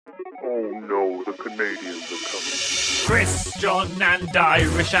Oh no, the Canadians are coming. Chris, John, and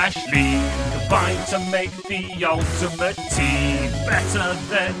Irish Ashley combine to make the ultimate team, better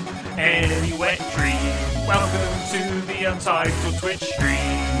than any wet dream. Welcome to the Untitled Twitch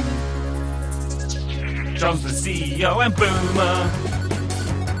stream. John's the CEO and boomer.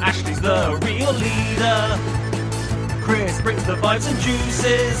 Ashley's the real leader. Chris brings the vibes and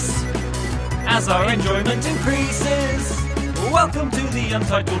juices as our enjoyment increases. Welcome to the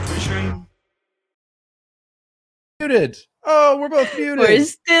Untitled Twitch stream. Muted. Oh, we're both muted. We're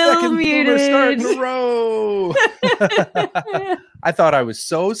still Second muted. start in a row. I thought I was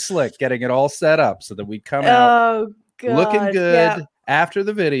so slick getting it all set up so that we'd come out looking good after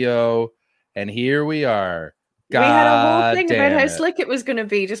the video, and here we are. We had a whole thing about how slick it was going to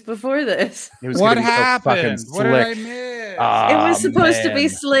be just before this. It was What gonna be so happened? fucking What did I slick. miss? It was supposed to be man.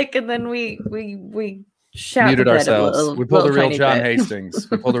 slick, and then we shouted Muted at it ourselves. a little, We pulled a real tiny John bit.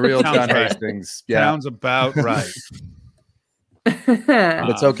 Hastings. We pulled a real Sounds John right. Hastings. Yeah. Sounds about right. But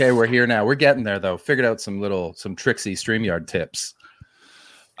it's okay. We're here now. We're getting there though. Figured out some tricksy StreamYard tips.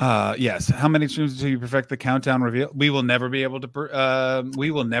 Yes. How many streams until you perfect the countdown reveal? We will never be able to. Perfect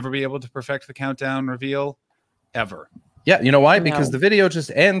the countdown reveal ever. Yeah, you know why? No. Because the video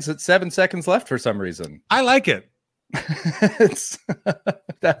just ends at 7 seconds left for some reason. I like it.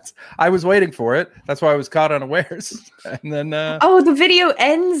 I was waiting for it. That's why I was caught unawares. And then the video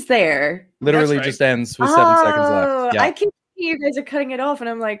ends there. literally That's right. just ends with 7 seconds left. Yeah. I can see you guys are cutting it off, and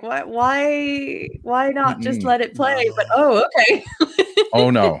I'm like, what? Why not just let it play? But okay. Oh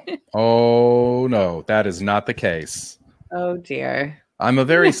no, that is not the case. Oh dear. I'm a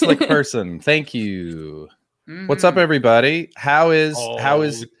very slick person. Thank you. What's up, everybody? How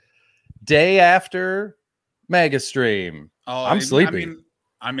is day after mega stream? Oh, I'm sleepy. I mean,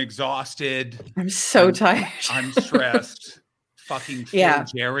 I'm exhausted. I'm so tired. I'm stressed. Fucking Phil Yeah.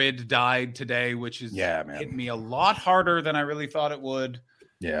 Jared died today, which is Yeah, man. hit me a lot harder than I really thought it would.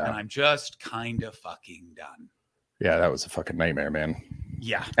 Yeah, And I'm just kind of fucking done. yeah, that was a fucking nightmare, man.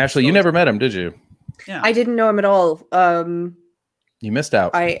 Yeah. Ashley, you never met him, did you? Yeah. I didn't know him at all. You missed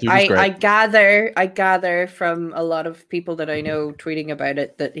out. I Dude was great. gather from a lot of people that I know tweeting about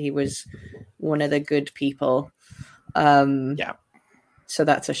it that he was one of the good people. Yeah. So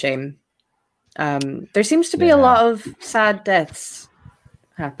that's a shame. There seems to be a lot of sad deaths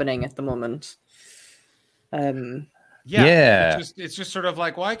happening at the moment. Yeah. It's just sort of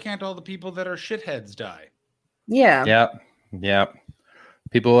like, why can't all the people that are shitheads die? Yeah. Yeah.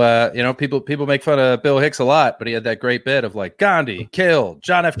 People, people make fun of Bill Hicks a lot, but he had that great bit of like Gandhi killed,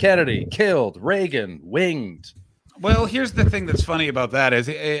 John F. Kennedy killed, Reagan winged. Well, here's the thing that's funny about that is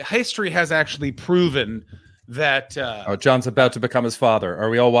history has actually proven that John's about to become his father. Are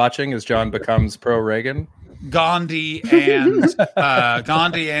we all watching as John becomes pro Reagan? Gandhi and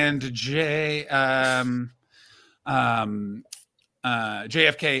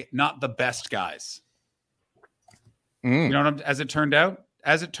JFK, not the best guys. You know what as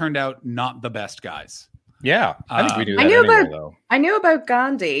it turned out, not the best guys. Yeah, I think we do that I knew anyway, about- though. I knew about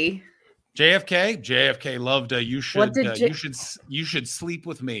Gandhi. JFK loved you should sleep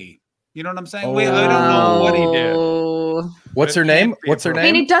with me. You know what I'm saying? Oh. I don't know what he did. What's her name? What's her I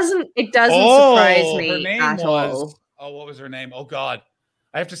mean, name? it doesn't surprise her me name at all. what was her name? Oh God,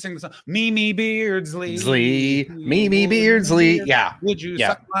 I have to sing the song. Mimi Beardsley. Mimi Beardsley. Yeah. Would you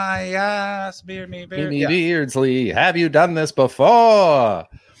suck my ass, Mimi Beardsley? Mimi Beardsley. Have you done this before?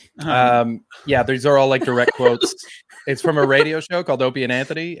 Yeah, these are all like direct quotes. It's from a radio show called Opie and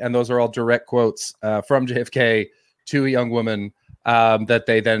Anthony, and those are all direct quotes from JFK to a young woman that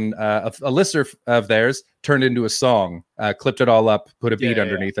they then a listener of theirs turned into a song, clipped it all up, put a beat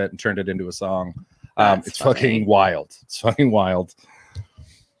underneath it, and turned it into a song. It's funny. fucking wild. It's fucking wild.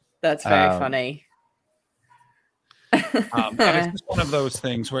 That's very funny. And it's just one of those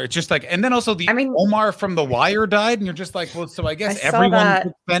things where it's just like, and then also Omar from The Wire died, and you're just like, well, so I guess I saw everyone that.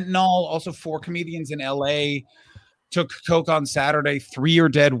 took fentanyl. Also, 4 comedians in LA took coke on Saturday. 3 are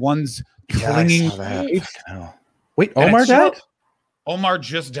dead. One's clinging. Wait, And Omar it's died? Omar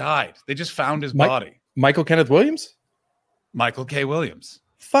just died. They just found his body. Michael Kenneth Williams? Michael K. Williams.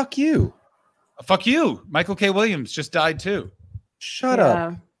 Fuck you. Fuck you. Michael K. Williams just died too. Shut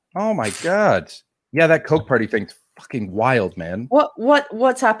up. Oh my God. Yeah, that coke party thing's fucking wild, man.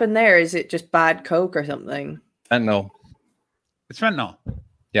 What's happened there? Is it just bad coke or something? Fentanyl. It's fentanyl.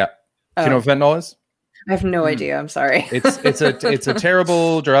 Yeah. Do you know what fentanyl is? I have no idea. I'm sorry. It's a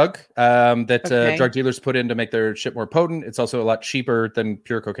terrible drug that Okay. drug dealers put in to make their shit more potent. It's also a lot cheaper than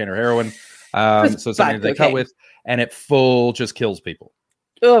pure cocaine or heroin. So it's something bad they cut cocaine. with, and it full just kills people.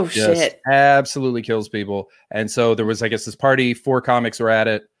 Oh Just shit. absolutely kills people. And so there was, I guess, this party. 4 comics were at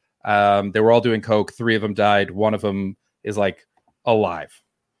it. They were all doing coke. 3 of them died. One of them is like alive.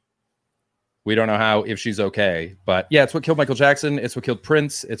 We don't know how, if she's okay, but yeah, it's what killed Michael Jackson. It's what killed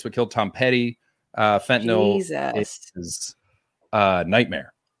Prince. It's what killed Tom Petty. Fentanyl is a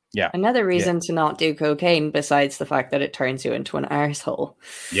nightmare. Yeah. Another reason to not do cocaine, besides the fact that it turns you into an arsehole.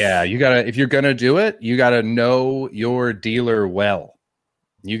 Yeah, you gotta, if you're gonna do it, you gotta know your dealer well.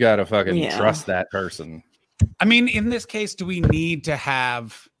 You gotta fucking trust that person. I mean, in this case, do we need to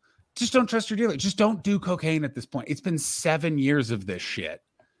have, just don't trust your dealer. Just don't do cocaine at this point. It's been 7 years of this shit.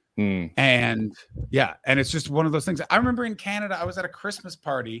 And yeah, and it's just one of those things. I remember in Canada, I was at a Christmas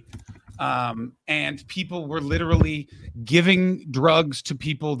party, and people were literally giving drugs to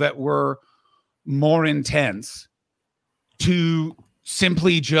people that were more intense to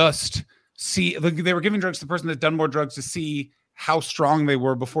simply just see. They were giving drugs to the person that done more drugs to see how strong they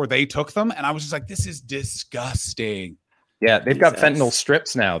were before they took them. And I was just like, this is disgusting. Yeah, they've got fentanyl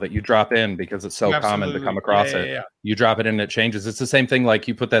strips now that you drop in because it's so common to come across it. Yeah. You drop it in and it changes. It's the same thing like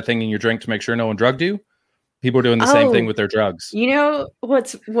you put that thing in your drink to make sure no one drugged you. People are doing the same thing with their drugs. You know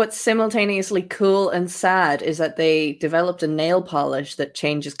what's simultaneously cool and sad is that they developed a nail polish that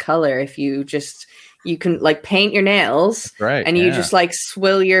changes color if you can like paint your nails, right? And you just like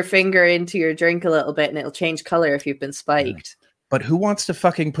swill your finger into your drink a little bit and it'll change color if you've been spiked. But who wants to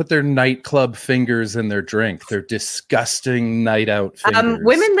fucking put their nightclub fingers in their drink? Their disgusting night out fingers.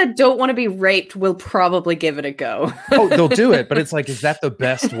 Women that don't want to be raped will probably give it a go. Oh, they'll do it. But it's like, is that the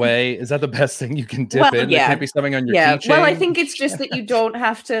best way? Is that the best thing you can dip in? Yeah. There can't be something on your keychain? Well, I think it's just that you don't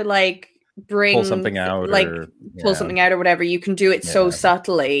have to like pull something out or whatever. You can do it so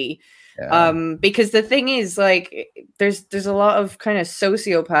subtly. Yeah. Because the thing is, like, there's a lot of kind of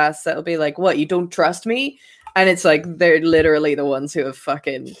sociopaths that'll be like, what, you don't trust me? And it's like, they're literally the ones who have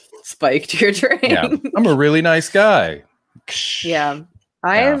fucking spiked your drink. Yeah, I'm a really nice guy. Yeah.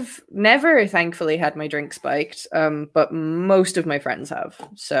 I've never, thankfully, had my drink spiked, but most of my friends have.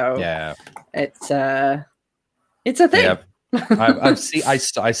 So yeah, it's a thing. Yeah.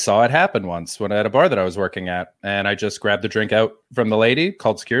 I saw it happen once when at a bar that I was working at, and I just grabbed the drink out from the lady,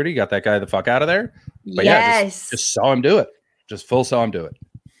 called security, got that guy the fuck out of there. But just saw him do it. Just full saw him do it.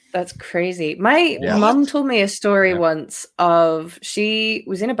 That's crazy. My mum told me a story once of she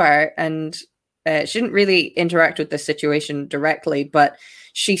was in a bar and she didn't really interact with this situation directly, but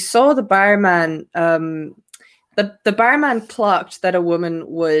she saw the barman. The barman clocked that a woman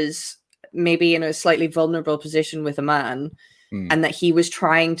was maybe in a slightly vulnerable position with a man, and that he was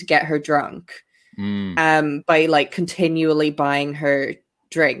trying to get her drunk by like continually buying her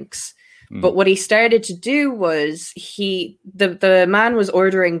drinks. But what he started to do was the man was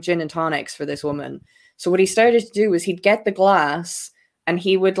ordering gin and tonics for this woman. So what he started to do was he'd get the glass and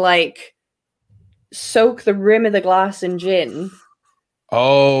he would like soak the rim of the glass in gin.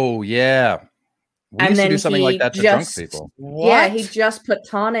 Oh yeah. We used to do something like that to drunk people. What? Yeah, he just put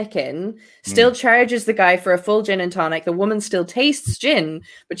tonic in, still charges the guy for a full gin and tonic. The woman still tastes gin,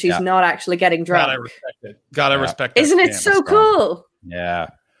 but she's not actually getting drunk. Gotta respect it. Gotta respect it. Isn't it so cool? Yeah.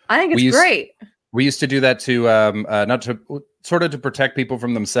 I think it's great. We used to do that to protect people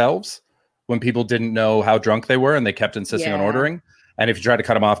from themselves when people didn't know how drunk they were and they kept insisting on ordering. And if you tried to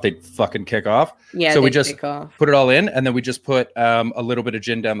cut them off, they'd fucking kick off. Yeah, so we just put it all in, and then we just put a little bit of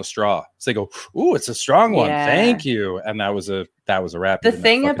gin down the straw. So they go, "Ooh, it's a strong one. Thank you." And that was a wrap. The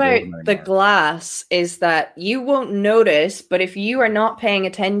thing about the glass is that you won't notice, but if you are not paying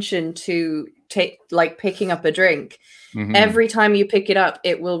attention to picking up a drink, every time you pick it up,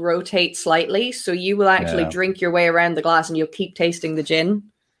 it will rotate slightly. So you will actually drink your way around the glass, and you'll keep tasting the gin.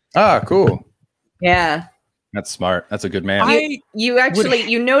 Ah, cool. Yeah. That's smart. That's a good man.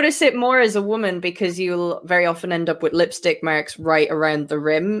 You notice it more as a woman because you'll very often end up with lipstick marks right around the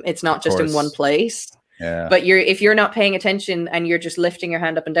rim. It's not just in one place. Yeah. But if you're not paying attention and you're just lifting your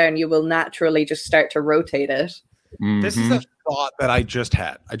hand up and down, you will naturally just start to rotate it. This is a thought that I just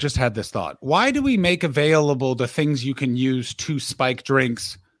had. I just had this thought. Why do we make available the things you can use to spike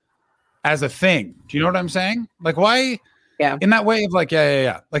drinks as a thing? Do you know what I'm saying? Like, why? Yeah. In that way of like,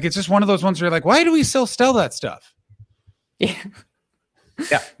 yeah. Like, it's just one of those ones where you're like, why do we still sell that stuff? Yeah.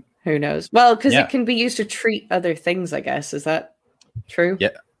 Yeah. Who knows? Well, because it can be used to treat other things, I guess. Is that true?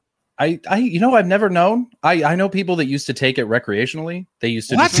 Yeah. I've never known. I know people that used to take it recreationally. They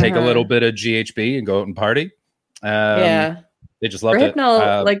used to just take a little bit of GHB and go out and party. They just loved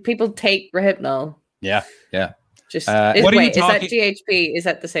Rohypnol, like people take Rohypnol. Yeah. Just what are you talking? Is that GHB? Is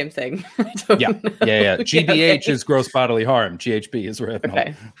that the the same thing? Yeah. GBH is gross bodily harm. GHB is Rohypnol.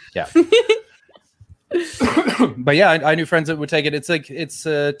 Okay. Yeah. But yeah, I knew friends that would take it. It's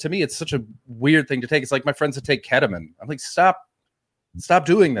to me, it's such a weird thing to take. It's like my friends that take ketamine. I'm like, stop Stop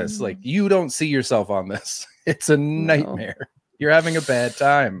doing this. Like, you don't see yourself on this. It's a nightmare. You're having a bad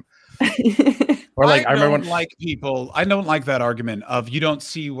time. Or like, I remember I don't like that argument of you don't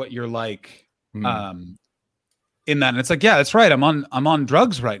see what you're like. In that, and it's like, yeah, that's right. I'm on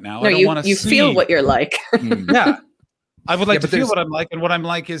drugs right now. No, I don't want to. You feel what you're like. Yeah, I would like to feel what I'm like, and what I'm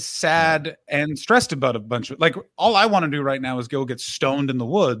like is sad and stressed about a bunch of like. All I want to do right now is go get stoned in the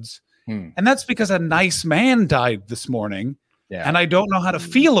woods, and that's because a nice man died this morning. Yeah. And I don't know how to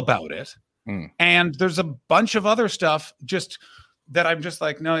feel about it. And there's a bunch of other stuff just that I'm just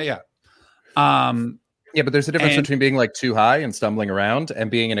like, no, yeah. Yeah, but there's a difference between being like too high and stumbling around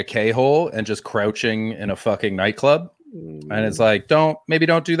and being in a K-hole and just crouching in a fucking nightclub. And it's like, don't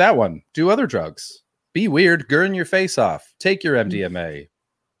do that one. Do other drugs. Be weird. Gurn your face off. Take your MDMA.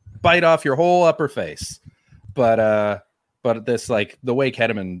 Bite off your whole upper face. But this, like, the way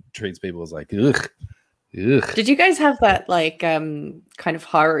ketamine treats people is like, ugh. Ugh. Did you guys have that like kind of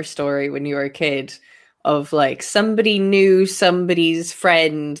horror story when you were a kid of like somebody knew somebody's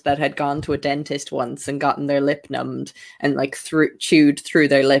friend that had gone to a dentist once and gotten their lip numbed and like chewed through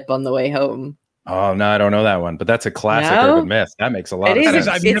their lip on the way home? Oh no, I don't know that one, but that's a classic urban myth. That makes a lot of sense.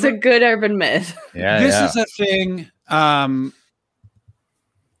 It's a good urban myth. This is a thing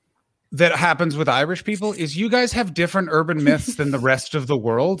that happens with Irish people is you guys have different urban myths than the rest of the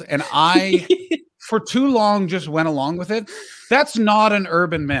world, and I for too long just went along with it. That's not an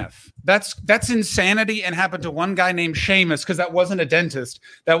urban myth. That's insanity, and happened to one guy named Seamus, because that wasn't a dentist.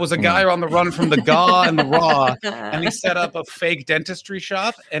 That was a guy on the run from the GA and the Raw, and he set up a fake dentistry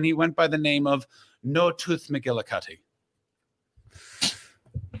shop, and he went by the name of No Tooth McGillicuddy.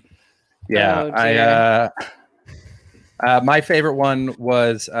 Yeah, my favorite one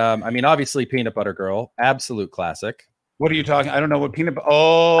was, obviously Peanut Butter Girl, absolute classic. What are you talking? I don't know what peanut.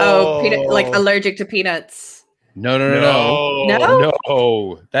 Peanut, like allergic to peanuts. No.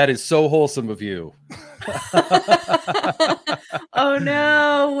 That is so wholesome of you. Oh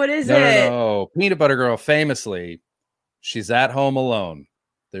no, what is it? No. Peanut Butter Girl, famously, she's at home alone.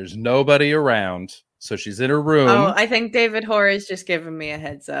 There's nobody around, so she's in her room. Oh, I think David Hoare is just giving me a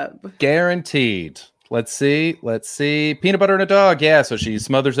heads up. Guaranteed. Let's see. Peanut butter and a dog. Yeah, so she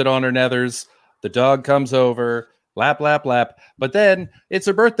smothers it on her nethers. The dog comes over. Lap, lap, lap. But then it's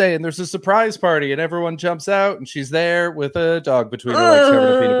her birthday and there's a surprise party and everyone jumps out and she's there with a dog between her legs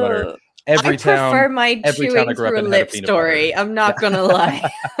covered in peanut butter. I prefer my chewing through a lip story. I'm not going to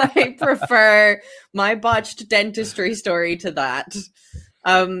lie. I prefer my botched dentistry story to that.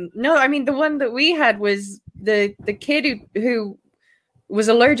 No, I mean, the one that we had was the kid who was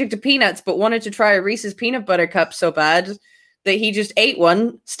allergic to peanuts but wanted to try a Reese's peanut butter cup so bad that he just ate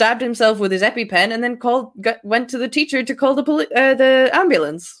one, stabbed himself with his EpiPen, and then went to the teacher to call the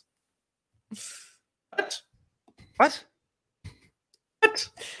ambulance. What?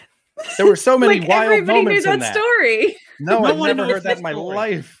 There were so many wild moments knew that story. No, I've never heard that in my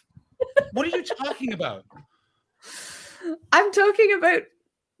life. What are you talking about? I'm talking about,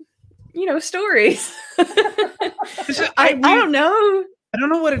 stories. I don't know. I don't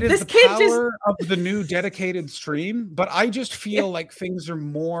know what it is, the power of the new dedicated stream, but I just feel like things are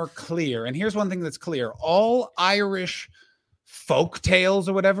more clear. And here's one thing that's clear. All Irish folk tales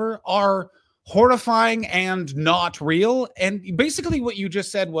or whatever are horrifying and not real. And basically what you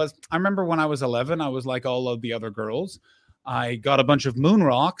just said was, I remember when I was 11, I was like all of the other girls. I got a bunch of moon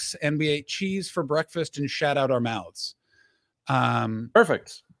rocks and we ate cheese for breakfast and shat out our mouths.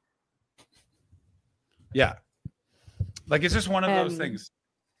 Perfect. Yeah. Like, it's just one of those things.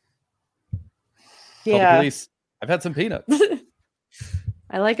 Yeah. Call the police. I've had some peanuts.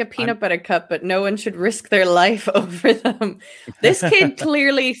 I like a peanut butter cup, but no one should risk their life over them. This kid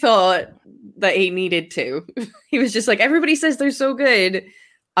clearly thought that he needed to. He was just like, everybody says they're so good.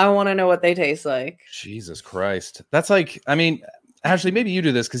 I want to know what they taste like. Jesus Christ. That's like, Ashley, maybe you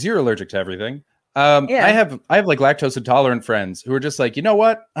do this because you're allergic to everything. I have like lactose intolerant friends who are just like, you know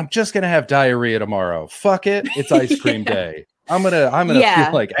what? I'm just gonna have diarrhea tomorrow. Fuck it. It's ice cream day. I'm gonna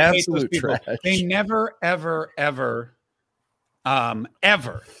feel like absolute trash. They never, ever, ever,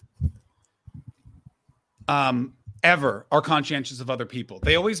 ever are conscientious of other people.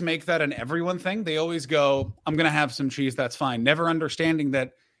 They always make that an everyone thing. They always go, I'm gonna have some cheese, that's fine. Never understanding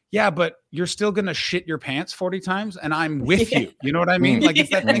that, yeah, but you're still gonna shit your pants 40 times and I'm with you. You know what I mean? Like, it's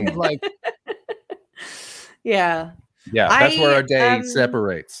that thing of like, yeah, that's where our day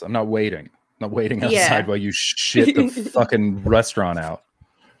separates. I'm not waiting outside while you shit the fucking restaurant out.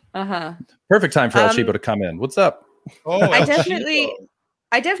 Perfect time for El Cheapo to come in. What's up? I definitely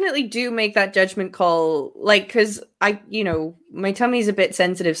I definitely do make that judgment call, like, because my tummy's a bit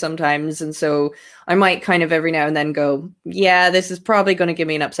sensitive sometimes, and so I might kind of every now and then go, yeah, this is probably going to give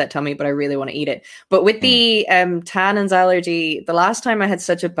me an upset tummy, but I really want to eat it. But with the tannins allergy, the last time I had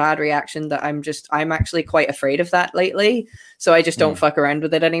such a bad reaction that I'm actually quite afraid of that lately. So I just don't fuck around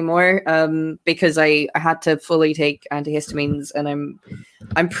with it anymore, because I had to fully take antihistamines, and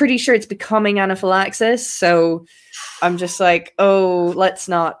I'm pretty sure it's becoming anaphylaxis. So I'm just like, oh, let's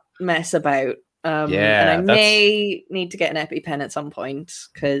not mess about. And I may need to get an EpiPen at some point,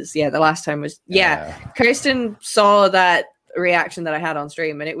 because the last time was Kirsten saw that reaction that I had on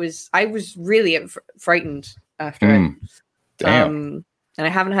stream, and I was really frightened after it. Damn. And I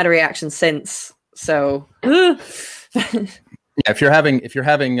haven't had a reaction since. So if you're having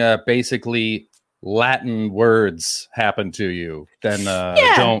basically Latin words happen to you, then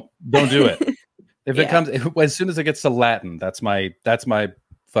don't do it. If it comes, as soon as it gets to Latin, that's my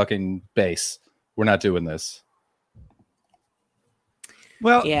fucking base. We're not doing this.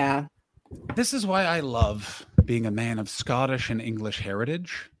 Well, this is why I love being a man of Scottish and English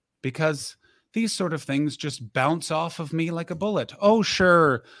heritage, because these sort of things just bounce off of me like a bullet. Oh,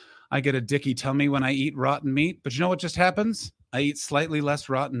 sure, I get a dicky tummy when I eat rotten meat, but you know what just happens? I eat slightly less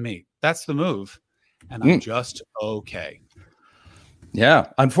rotten meat. That's the move, and I'm just okay. Yeah.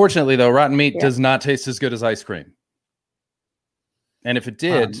 Unfortunately, though, rotten meat does not taste as good as ice cream. And if it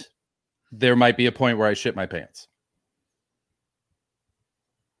did, there might be a point where I shit my pants.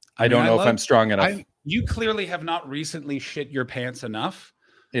 I don't know if I'm strong enough. You clearly have not recently shit your pants enough.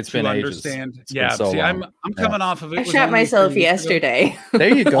 It's been ages. Understand. Been so long. I'm coming off of it. I shat myself yesterday.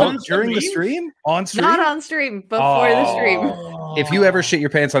 There you go. During the stream? On stream? Not on stream, before the stream. If you ever shit your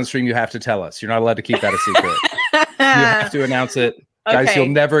pants on stream, you have to tell us. You're not allowed to keep that a secret. You have to announce it. Okay, guys, you'll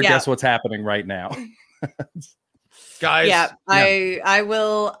never guess what's happening right now. Guys. I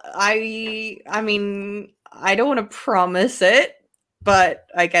will. I mean, I don't want to promise it, but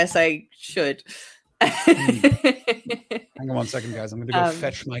I guess I should. Hang on 1 second, guys. I'm going to go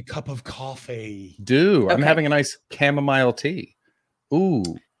fetch my cup of coffee. I'm having a nice chamomile tea. Ooh.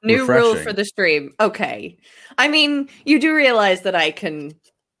 New refreshing. rule for the stream. Okay. I mean, you do realize that I can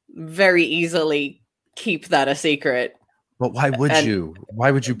very easily keep that a secret. But why would you? Why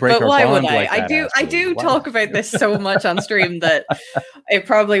would you break our bond like that? I do talk about this so much on stream that it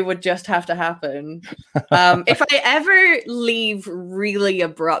probably would just have to happen. If I ever leave really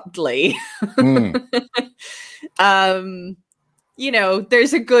abruptly,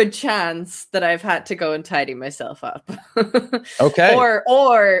 there's a good chance that I've had to go and tidy myself up. Okay.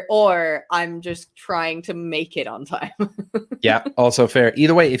 Or I'm just trying to make it on time. Yeah, also fair.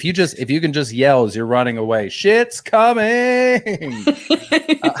 Either way, if you can just yell as you're running away, shit's coming.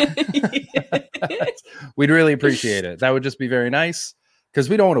 We'd really appreciate it. That would just be very nice, because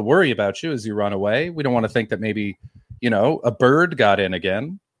we don't want to worry about you as you run away. We don't want to think that maybe, a bird got in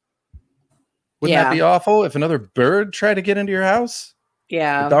again. Wouldn't that be awful if another bird tried to get into your house?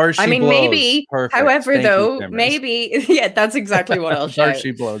 Yeah. Darcy blows. Maybe. Perfect. However, Thank though, you, maybe. Yeah, that's exactly what I'll shout. Darcy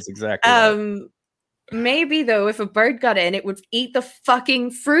blows, exactly. Right. Maybe, though, if a bird got in, it would eat the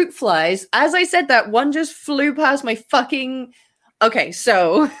fucking fruit flies. As I said that, one just flew past my fucking... Okay,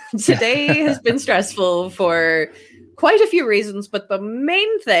 so today has been stressful for quite a few reasons, but the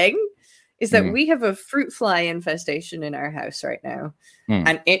main thing is that we have a fruit fly infestation in our house right now.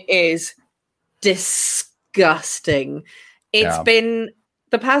 And it is disgusting. It's been...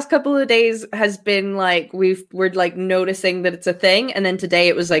 The past couple of days has been like, we're like noticing that it's a thing. And then today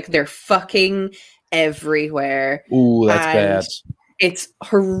it was like, they're fucking everywhere. Ooh, that's bad. It's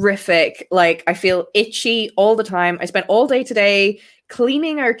horrific. Like, I feel itchy all the time. I spent all day today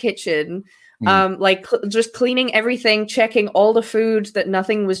cleaning our kitchen, just cleaning everything, checking all the food that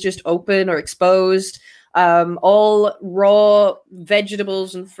nothing was just open or exposed. All raw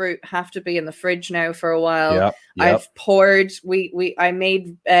vegetables and fruit have to be in the fridge now for a while. Yep. I've poured, I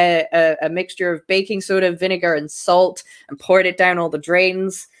made a mixture of baking soda, vinegar, and salt, and poured it down all the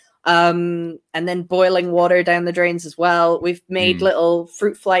drains. And then boiling water down the drains as well. We've made little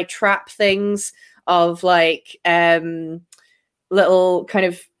fruit fly trap things of like little kind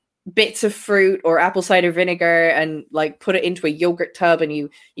of bits of fruit or apple cider vinegar, and like put it into a yogurt tub, and you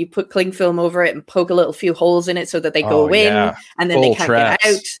put cling film over it and poke a little few holes in it so that they go in, and then full they can't get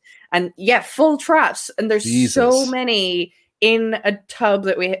out. And full traps. And there's so many in a tub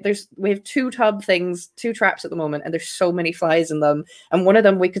that we have two traps at the moment, and there's so many flies in them. And one of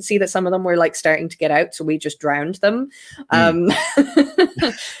them, we could see that some of them were like starting to get out, so we just drowned them.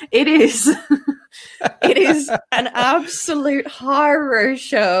 It is an absolute horror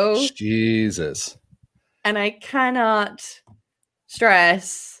show. Jesus. And I cannot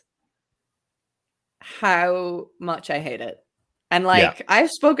stress how much I hate it. And like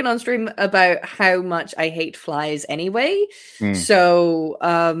I've spoken on stream about how much I hate flies anyway. So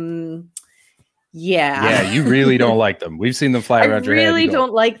yeah, you really don't like them. We've seen them fly around your head. I really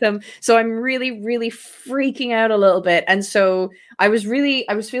don't like them. So I'm really, really freaking out a little bit. And so I was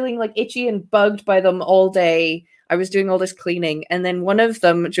feeling like itchy and bugged by them all day. I was doing all this cleaning, and then one of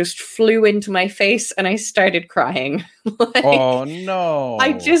them just flew into my face and I started crying. Like, oh no.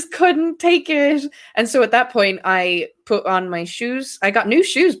 I just couldn't take it. And so at that point I put on my shoes. I got new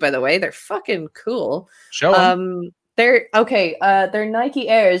shoes, by the way. They're fucking cool. Show them. They're okay. They're Nike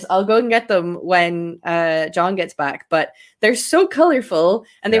Airs. I'll go and get them when John gets back. But they're so colorful,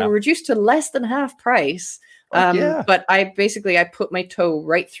 and they were reduced to less than half price. But I put my toe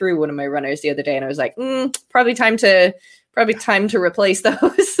right through one of my runners the other day, and I was like, probably time to replace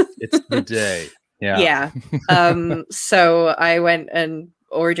those. It's the day. Yeah. So I went and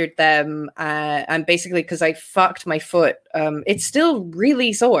ordered them, and basically because I fucked my foot, it's still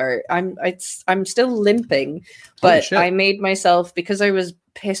really sore. I'm still limping, but I made myself, because I was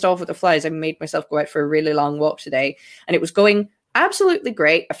pissed off with the flies, I made myself go out for a really long walk today, and it was going absolutely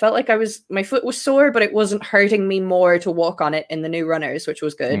great. I felt like my foot was sore, but it wasn't hurting me more to walk on it in the new runners, which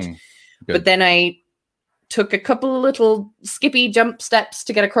was good. But then I took a couple of little skippy jump steps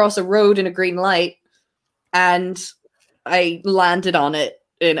to get across a road in a green light, and I landed on it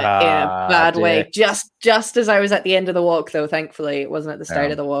in a bad way. Just as I was at the end of the walk, though, thankfully it wasn't at the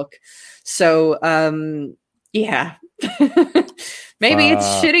start of the walk. So yeah. Maybe it's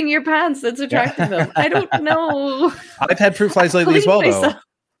shitting your pants that's attracting them. I don't know. I've had fruit flies lately as well, though.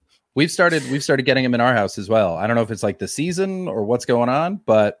 We've started getting them in our house as well. I don't know if it's like the season or what's going on,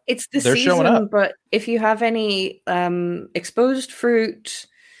 but it's the they're season, showing up. But if you have any exposed fruit,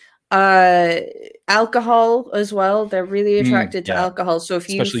 alcohol as well, they're really attracted to alcohol. So if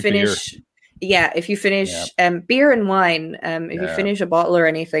you finish beer and wine, if you finish a bottle or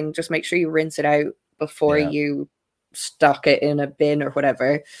anything, just make sure you rinse it out before you stock it in a bin or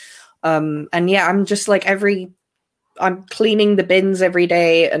whatever. And I'm just like I'm cleaning the bins every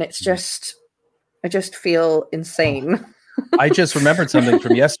day, and it's just, I just feel insane. I just remembered something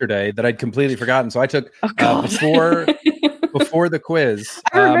from yesterday that I'd completely forgotten. So I took before the quiz.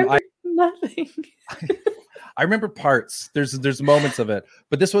 I remember nothing. I remember parts. There's moments of it,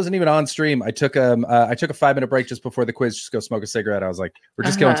 but this wasn't even on stream. I took a 5-minute break just before the quiz, just go smoke a cigarette. I was like, we're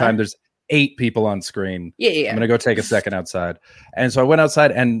just killing time. There's 8 people on screen. Yeah. I'm gonna go take a second outside. And so I went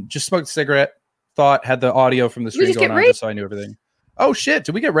outside and just smoked a cigarette. Had the audio from the stream going on, just so I knew everything. Oh shit!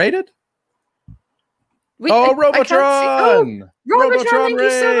 Did we get raided? Robotron! Robotron, thank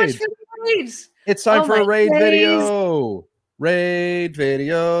you so much for the raids. It's time for a raid video. Raid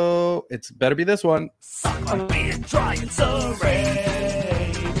video. It's better be this one. I'm being trying to raid.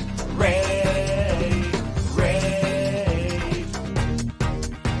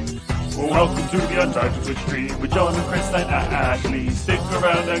 Welcome to the Untitled Twitch stream with John and Chris and Ashley. Stick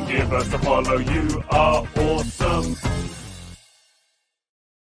around and give us a follow. You are awesome.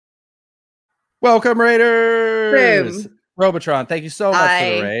 Welcome, Raiders. Boom. Robotron, thank you so much for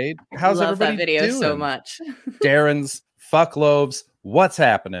the raid. How's love everybody that video doing? so much. Darren's fuck loaves. What's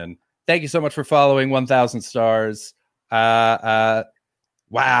happening? Thank you so much for following 1,000 stars. Wow.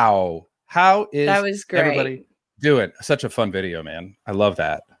 How is that was great. Everybody doing? Such a fun video, man. I love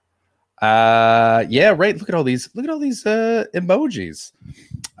that. Right. Look at all these emojis.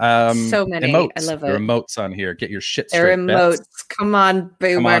 So many. Emotes. I love it. There are emotes on here. Get your shit They're straight. emotes. Bets. Come on,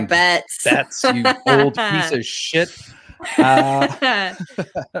 boomer bets. Bets, you old piece of shit.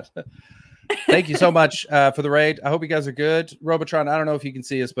 Thank you so much for the raid. I hope you guys are good. Robotron, I don't know if you can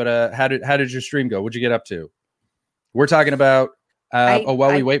see us, but how did your stream go? What'd you get up to? We're talking about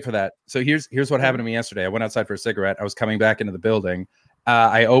while we wait for that. So here's what happened to me yesterday. I went outside for a cigarette. I was coming back into the building.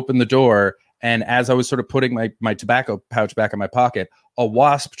 I opened the door, and as I was sort of putting my tobacco pouch back in my pocket, a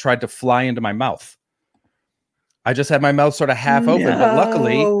wasp tried to fly into my mouth. I just had my mouth sort of half open, but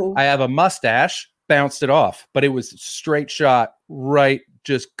luckily I have a mustache, bounced it off, but it was straight shot, right,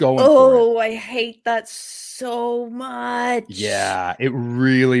 just going for it. Oh, I hate that so much. Yeah, it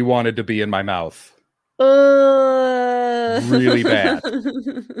really wanted to be in my mouth. Really bad.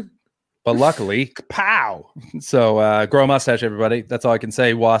 But luckily, pow! So grow a mustache, everybody. That's all I can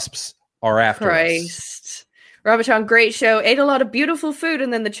say. Wasps are after us. Robotron, great show. Ate a lot of beautiful food,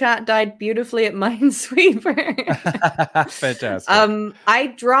 and then the chat died beautifully at Minesweeper. Fantastic. I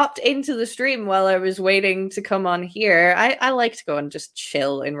dropped into the stream while I was waiting to come on here. I like to go and just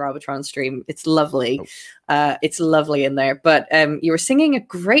chill in Robotron stream. It's lovely. It's lovely in there. But you were singing a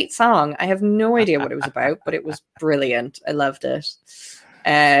great song. I have no idea what it was about, but it was brilliant. I loved it.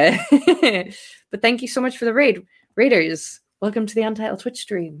 But thank you so much for the raid. Raiders, welcome to the Untitled Twitch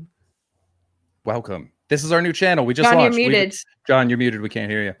stream. Welcome. This is our new channel. We just John, launched. You're muted. John, you're muted. We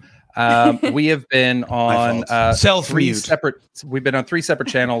can't hear you. We have been on We've been on 3 separate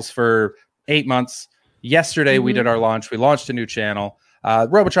channels for 8 months. Yesterday we did our launch. We launched a new channel.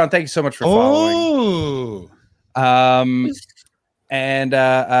 Robotron, thank you so much for following.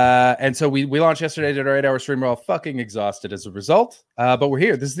 And so we launched yesterday, did our 8-hour stream. We're all fucking exhausted as a result. But we're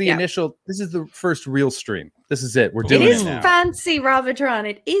here. This is this is the first real stream. This is it. We're doing it. It is fancy, Robotron.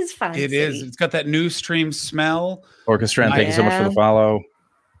 It is fancy. It is. It's got that new stream smell. Orchestra, thank you so much for the follow.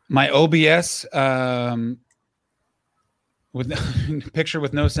 My OBS with picture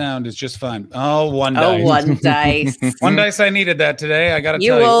with no sound is just fine. Oh, one dice. Oh, one dice. One dice. I needed that today. I got to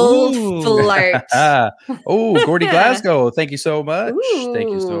tell you. You old flirt. Gordy Glasgow. Thank you so much. Ooh. Thank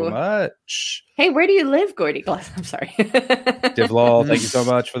you so much. Hey, where do you live, Gordy Glasgow? I'm sorry. Divlol, thank you so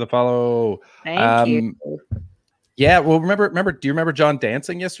much for the follow. Thank you. Yeah, well, remember, do you remember John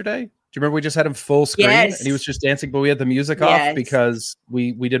dancing yesterday? Do you remember we just had him full screen and he was just dancing, but we had the music off because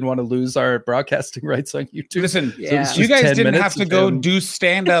we didn't want to lose our broadcasting rights on YouTube. Listen, you guys didn't have to go do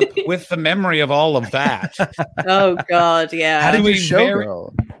stand up with the memory of all of that. Oh God, yeah. How did the show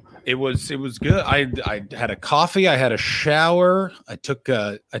go? It was good. I had a coffee. I had a shower. I took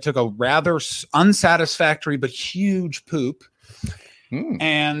a rather unsatisfactory but huge poop,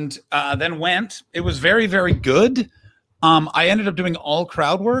 and then went. It was very, very good. I ended up doing all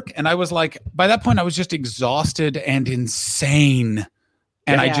crowd work, and I was like, by that point, I was just exhausted and insane,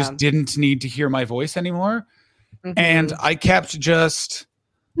 and I just didn't need to hear my voice anymore. Mm-hmm. And I kept just.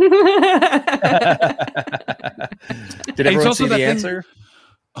 Did everyone see the answer?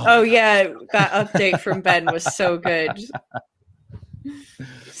 Oh yeah, that update from Ben was so good.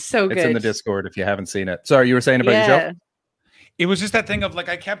 So good. It's in the Discord if you haven't seen it. Sorry, you were saying about your show? It was just that thing of like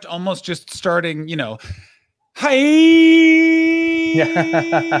I kept almost just starting, hi.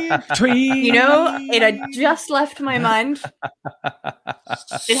 It had just left my mind.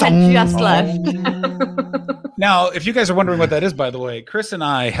 It had just left. Now, if you guys are wondering what that is, by the way, Chris and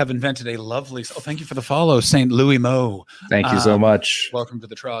I have invented a lovely. Oh, thank you for the follow, St. Louis Mo. Thank you so much. Welcome to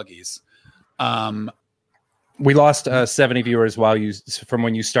the Troggies. We lost 70 viewers from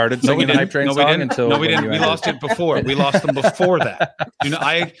when you started singing the Hype Train song until we didn't. We lost it before. We lost them before that.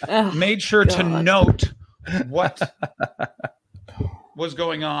 I made sure to note what was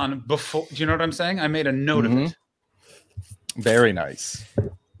going on before. Do you know what I'm saying? I made a note of it. Very nice.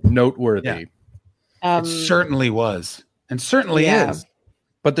 Noteworthy. It certainly was. And certainly is.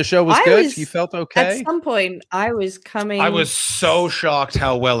 But the show was good. You felt okay? At some point, I was coming. I was so shocked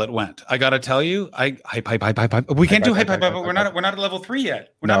how well it went. I got to tell you, hype. We can't do hype. We're not at level 3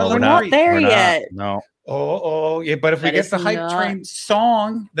 yet. We're not there yet. No. Oh, yeah. But if we get the Hype Train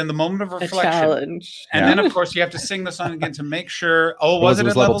song, then the moment of reflection. Challenge. And then, of course, you have to sing the song again to make sure. Oh, was it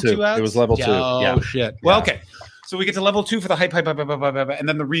at level 2? It was level 2. Oh, shit. Well, okay. So we get to level 2 for the hype, and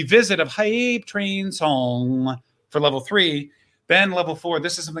then the revisit of Hype Train song for level 3. Then level 4,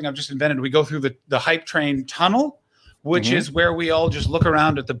 this is something I've just invented. We go through the Hype Train tunnel, which is where we all just look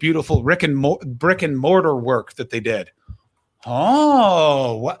around at the beautiful brick and mortar work that they did.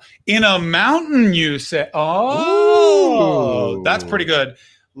 Oh, what? In a mountain, you say? Oh, ooh. That's pretty good.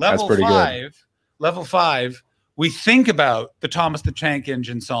 Level 5, we think about the Thomas the Tank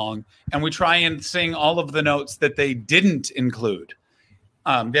Engine song, and we try and sing all of the notes that they didn't include.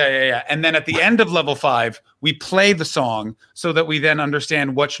 And then at the end of level 5, we play the song so that we then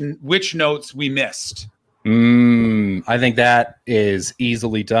understand which notes we missed. I think that is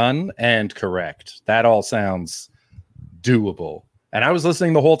easily done and correct. That all sounds doable. And I was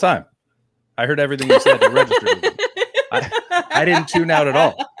listening the whole time. I heard everything you said and registered. I didn't tune out at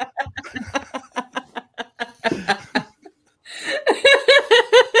all.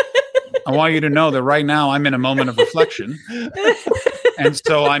 I want you to know that right now I'm in a moment of reflection. And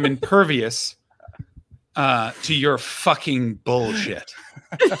so I'm impervious to your fucking bullshit.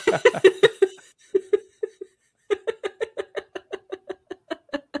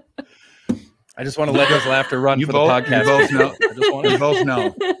 I just want to let his laughter run for the podcast. You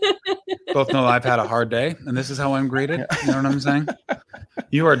both know I've had a hard day, and this is how I'm greeted. You know what I'm saying?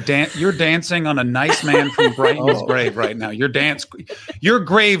 You're dancing on a nice man from Brighton's grave right now. You're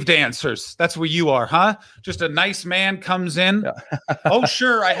grave dancers. That's where you are, huh? Just a nice man comes in. Yeah. Oh,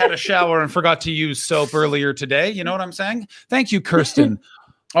 sure, I had a shower and forgot to use soap earlier today. You know what I'm saying? Thank you, Kirsten.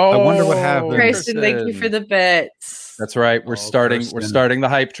 I wonder what happened. Kirsten, thank you for the bits. That's right. We're starting the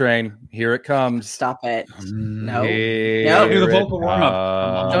hype train. Here it comes. Stop it. No. Do the vocal warm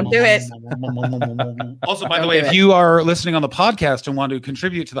up. Don't do it. Also, by the way, if you are listening on the podcast and want to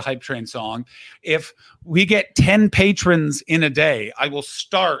contribute to the hype train song, if we get 10 patrons in a day, I will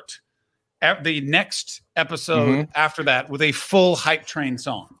start at the next episode after that with a full hype train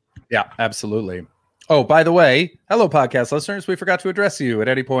song. Yeah, absolutely. Oh, by the way, hello, podcast listeners. We forgot to address you at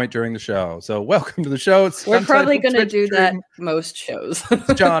any point during the show. So welcome to the show. We're probably going to do that most shows.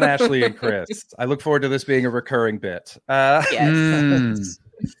 It's John, Ashley, and Chris. I look forward to this being a recurring bit. Yes.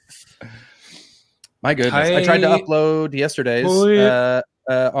 My goodness. I tried to upload yesterday's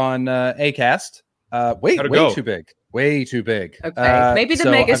on Acast. Way too big. Way too big. Okay. Maybe the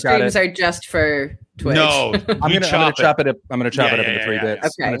mega streams are just for Twitch. No, I'm gonna chop it up. I'm gonna chop it up into 3 bits.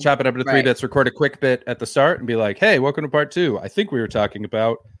 Okay. I'm gonna chop it up into 3 bits. Record a quick bit at the start and be like, "Hey, welcome to part 2. I think we were talking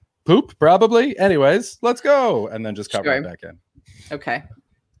about poop, probably. Anyways, let's go," and then just cut right back in. Okay.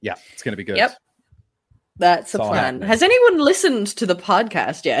 Yeah, it's gonna be good. Yep. That's a plan. Has anyone listened to the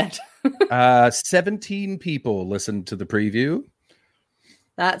podcast yet? 17 people listened to the preview.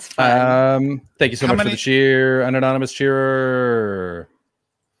 That's fun. Thank you so much for the cheer, an anonymous cheerer.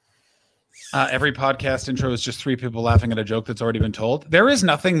 Every podcast intro is just 3 people laughing at a joke that's already been told. There is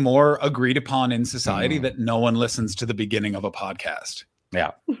nothing more agreed upon in society that no one listens to the beginning of a podcast.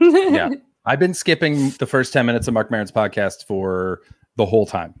 Yeah. Yeah. I've been skipping the first 10 minutes of Mark Maron's podcast for the whole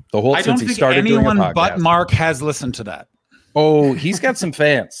time. Since he started doing a podcast. Anyone but Mark has listened to that. Oh, he's got some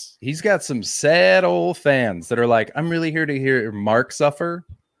fans. He's got some sad old fans that are like, I'm really here to hear Mark suffer.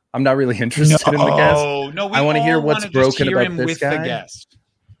 I'm not really interested in the guest. No, I want to hear what's broken about this guy. The guest.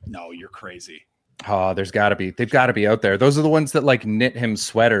 No, you're crazy. Oh, they've got to be out there. Those are the ones that like knit him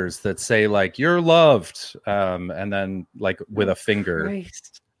sweaters that say like "you're loved," and then like with a finger.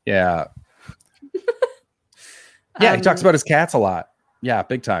 Christ. Yeah, yeah. He talks about his cats a lot. Yeah,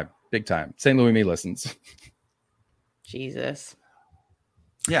 big time. St. Louis Me listens. Jesus.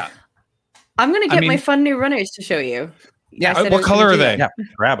 Yeah, I'm gonna get my fun new runners to show you. Yeah, what color are they? Yeah,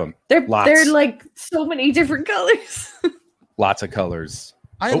 grab them. They're like so many different colors. Lots of colors.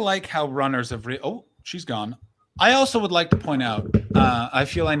 I like how runners have. She's gone. I also would like to point out. I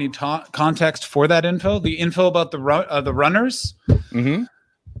feel I need context for that info. The info about the runners. Mm-hmm.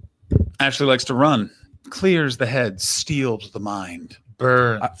 Ashley likes to run. Clears the head, steals the mind,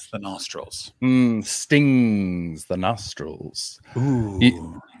 burns the nostrils. Stings the nostrils.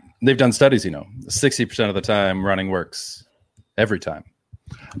 Ooh. They've done studies. 60% of the time running works. Every time.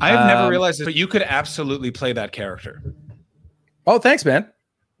 I have never realized this, but you could absolutely play that character. Oh, thanks, man.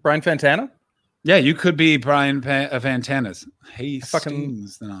 Brian Fantana? Yeah, you could be Brian Fantana's. I fucking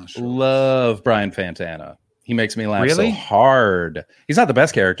love Brian Fantana. He makes me laugh so hard. He's not the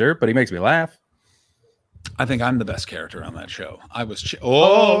best character, but he makes me laugh. I think I'm the best character on that show. I was.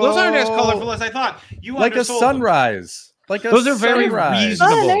 Those aren't as colorful as I thought. You like a sunrise. Those are very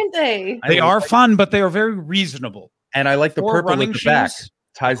reasonable. Fun, aren't they? They are fun, but they are very reasonable. And I like the purple at the back.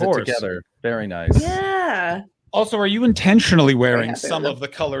 Ties it course. Together. Very nice. Yeah. Also, are you intentionally wearing some of the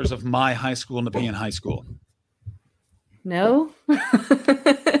colors of my high school, Nepean High School? No.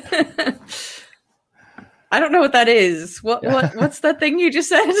 I don't know what that is. What's that thing you just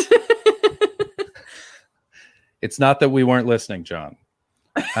said? It's not that we weren't listening, John.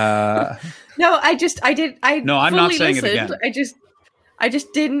 No, I'm not saying it again. I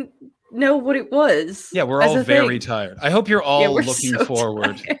just didn't know what it was. Yeah, we're all very tired. I hope you're all looking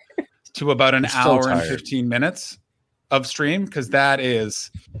forward to about an hour and 15 minutes of stream, because that is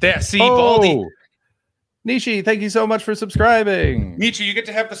there. See, Baldy. Nishi, thank you so much for subscribing. Nishi, you get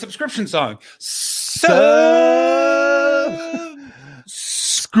to have the subscription song.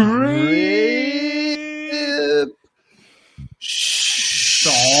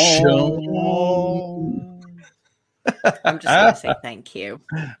 I'm just gonna say thank you.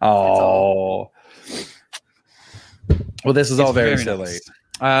 Oh, well, this is all very silly. Nice.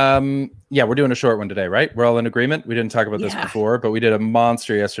 Yeah, we're doing a short one today, right? We're all in agreement. We didn't talk about this before, but we did a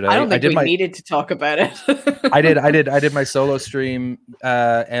monster yesterday. I don't think we needed to talk about it. I did my solo stream,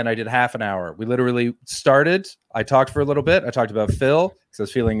 and I did half an hour. We literally started. I talked for a little bit. I talked about Phil because I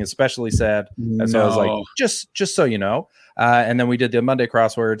was feeling especially sad, and so I was like, just so you know. And then we did the Monday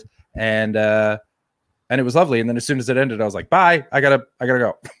crossword, and it was lovely. And then as soon as it ended, I was like, bye. I gotta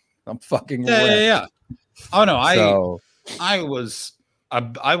go. I'm fucking yeah. Oh no, I was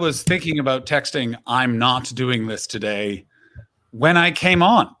I was thinking about texting, I'm not doing this today when I came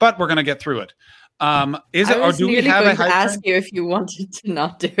on, but we're going to get through it. Is it, or do we have a hype ask train? you if you wanted to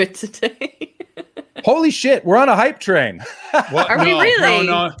not do it today? Holy shit, we're on a hype train. What? Are we really?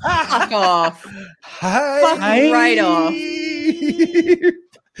 No. Fuck off. Hi. Fuck right off.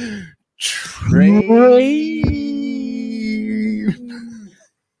 Train.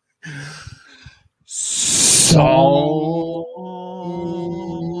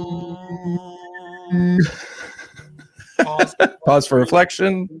 Pause for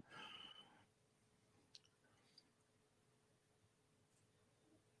reflection.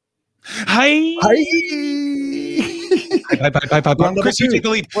 Hi. Chris, you take the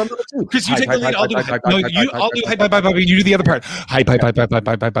lead. Chris, you take the lead. I'll do it. No, I'll do hi, bye, bye, bye. You do the other part. Hi, bye, bye, bye, bye,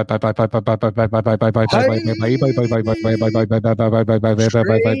 bye, bye, bye, bye, bye, bye, bye, bye, bye, bye, bye, bye,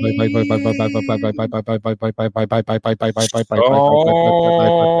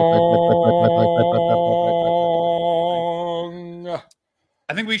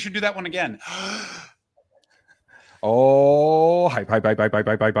 I think we should do that one again. Oh, hi, bye, bye, bye, bye,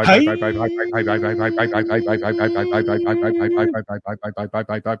 bye, bye, bye, bye, bye, bye, bye, bye, bye, bye,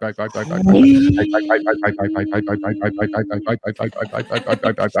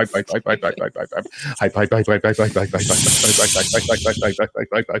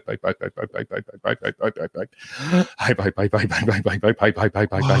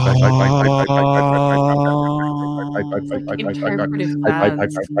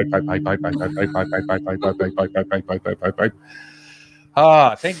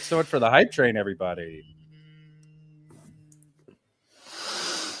 bye, thanks so much for the hype train, everybody.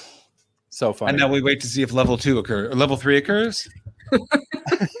 So funny. And now we wait to see if level 2 occurs, or level 3 occurs.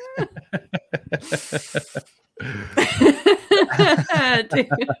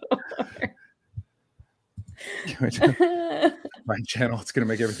 My channel, it's gonna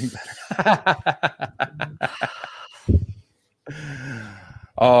make everything better.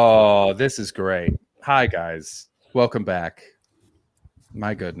 Oh, this is great. Hi guys, welcome back.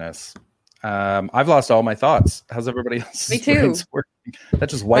 My goodness, I've lost all my thoughts. How's everybody else? Me too. That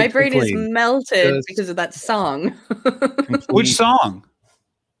just wiped my brain is clean. melted because of that song. Which song?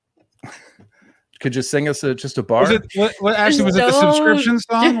 Could you sing us just a bar? Was it actually? Was it the subscription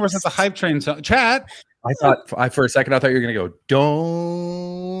song, or was it the hype train song? Chat. I thought for a second I thought you were gonna go,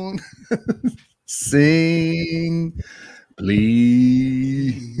 don't sing,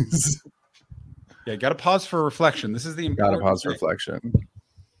 please. Yeah, got to pause for reflection. This is the important. Got to pause for reflection.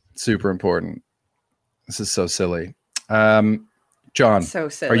 Super important. This is so silly. John, So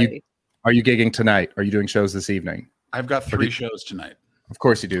silly. Are you gigging tonight? Are you doing shows this evening? I've got 3 shows tonight. Of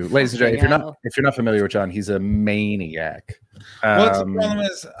course you do, ladies and gentlemen. If you're not familiar with John, he's a maniac. What's the problem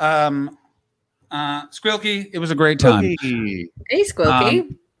is, Squilky, it was a great time. Hey,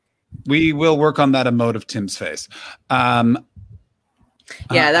 Squilky. We will work on that emote of Tim's face.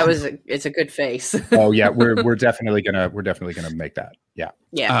 Yeah, that was it's a good face. Oh yeah, we're definitely gonna make that. Yeah.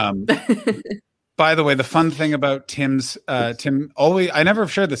 Yeah. By the way, the fun thing about Tim always, I never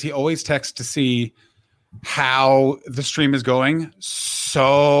have shared this. He always texts to see how the stream is going.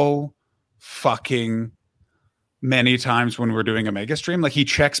 So fucking many times when we're doing a mega stream, like he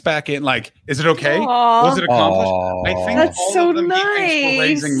checks back in, like, is it okay? Aww. Was it accomplished? I think that's all so of them nice. he thinks we're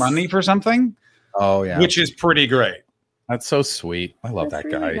raising money for something. Oh yeah, which is pretty great. That's so sweet. I love That's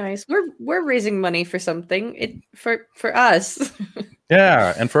that really guy. nice. We're raising money for something. For us.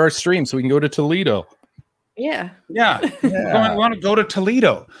 Yeah, and for our stream, so we can go to Toledo. Yeah. Yeah. We want to go to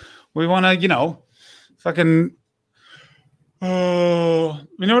Toledo. We want to, fucking. Oh,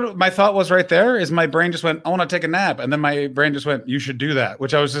 you know what my thought was right there is my brain just went, I want to take a nap. And then my brain just went, you should do that,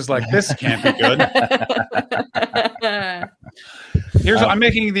 which I was just like, this can't be good. I'm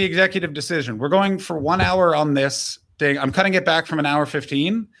making the executive decision. We're going for 1 hour on this thing. I'm cutting it back from an hour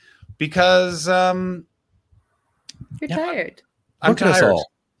 15 because you're tired. I'm tired.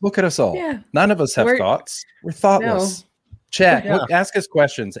 Look at us all. Yeah. None of us have thoughts. We're thoughtless. No. Chat. Ask us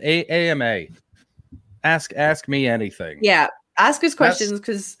questions. AMA. Ask me anything. Yeah. Ask us questions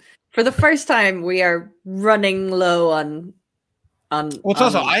because for the first time we are running low on. Well, it's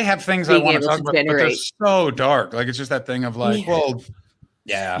also I have things I want to talk about, but they're so dark. Like it's just that thing of like,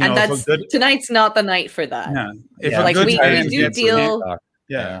 yeah, and that's tonight's not the night for that. Yeah, if we do deal.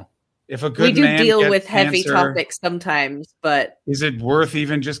 Yeah, if a good we man do deal gets with heavy cancer, topics sometimes, but is it worth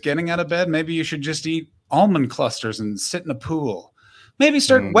even just getting out of bed? Maybe you should just eat almond clusters and sit in a pool. Maybe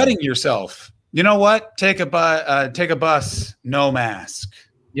start wetting yourself. You know what? Take a bus, no mask.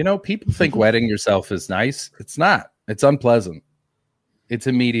 People think wetting yourself is nice. It's not. It's unpleasant. It's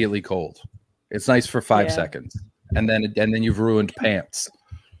immediately cold. It's nice for 5 seconds, and then you've ruined pants.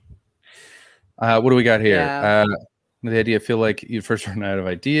 What do we got here? Yeah. The idea, feel like you first run out of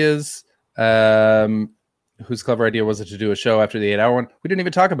ideas. Whose clever idea was it to do a show after the 8-hour one? We didn't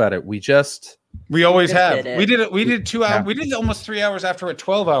even talk about it. We always just have. did it. We did it. We did 2 hours. Yeah. We did almost 3 hours after a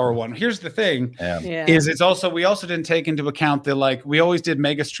 12-hour one. Here's the thing: Yeah. is we also didn't take into account that we always did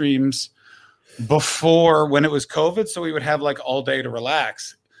mega streams before when it was COVID, so we would have all day to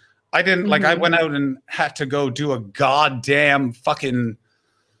relax. I didn't I went out and had to go do a goddamn fucking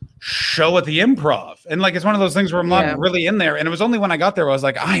show at the Improv, and it's one of those things where I'm not really in there. And it was only when I got there I was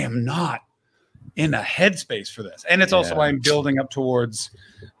like, I am not in a headspace for this. And it's also why I'm building up towards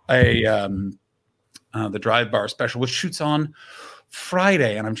the Drive Bar special, which shoots on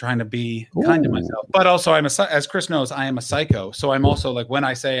Friday, and I'm trying to be kind to myself. But also, as Chris knows, I am a psycho. So I'm also when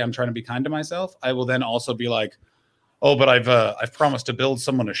I say I'm trying to be kind to myself, I will then also be like, oh, but I've promised to build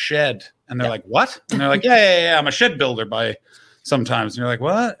someone a shed, and they're like, what? And they're like, yeah, I'm a shed builder by sometimes. And you're like,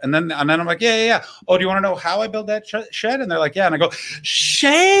 what? And then I'm like, yeah. Oh, do you want to know how I build that shed? And they're like, yeah. And I go,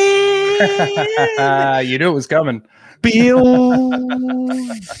 shed. You knew it was coming. Build.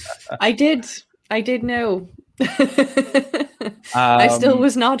 I did know. I still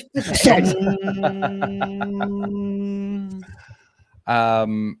was not prepared.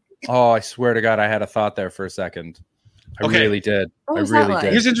 I swear to God, I had a thought there for a second. I really did. What I was that really like?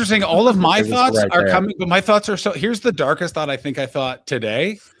 did. Here's interesting. All of my It was thoughts right are there. coming, but my thoughts are here's the darkest thought I think I thought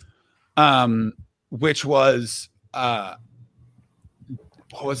today, which was, what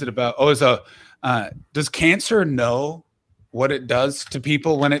was it about? Oh, it was does cancer know what it does to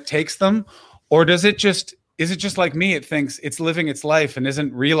people when it takes them? Or is it just like me? It thinks it's living its life and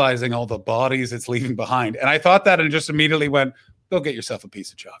isn't realizing all the bodies it's leaving behind. And I thought that and just immediately went, go get yourself a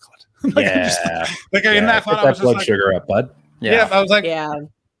piece of chocolate. In that thought, I was just blood like, sugar up, bud. yeah, I was like, Yeah.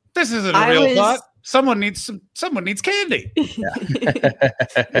 this isn't a real thought. Someone needs candy.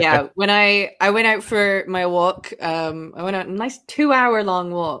 Yeah. When I went out for my walk, I went out a nice 2-hour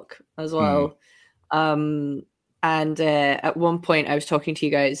long walk as well. And at one point I was talking to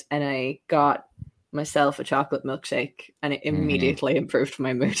you guys and I got myself a chocolate milkshake and it immediately improved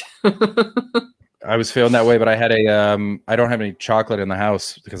my mood. I was feeling that way, but I had I don't have any chocolate in the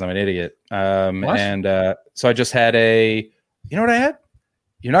house because I'm an idiot. And so I just had you know what I had?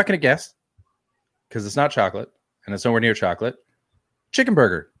 You're not going to guess because it's not chocolate and it's nowhere near chocolate. Chicken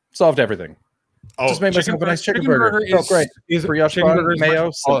burger. Solved everything. Oh, just made myself a nice chicken burger. Felt great. Brioche bun,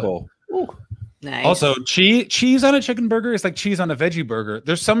 mayo, simple. Nice. Also, cheese on a chicken burger is like cheese on a veggie burger.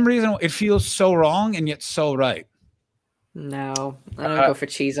 There's some reason it feels so wrong and yet so right. No, I don't go for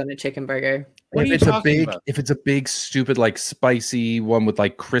cheese on a chicken burger. What are you talking about? If it's a big, stupid, spicy one with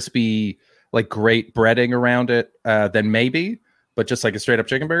crispy, great breading around it, then maybe. But just a straight up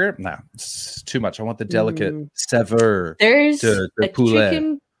chicken burger, no, it's too much. I want the delicate savor. There's de a poulet.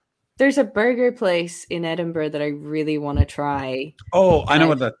 chicken. There's a burger place in Edinburgh that I really want to try. Oh, I know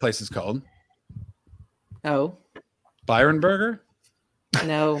what that place is called. Oh, Byron Burger?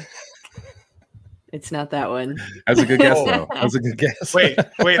 no. It's not that one. That's a good guess, though. That's a good guess. Wait,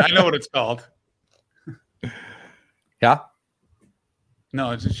 I know what it's called. Yeah?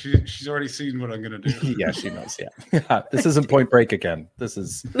 No, she's already seen what I'm going to do. Yeah, she knows. Yeah. This isn't Point Break again. This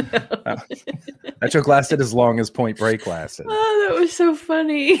is... that joke lasted as long as Point Break lasted. Oh, that was so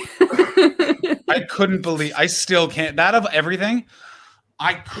funny. I couldn't believe... I still can't... That of everything...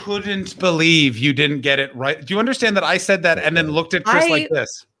 I couldn't believe you didn't get it right. Do you understand that I said that and then looked at Chris like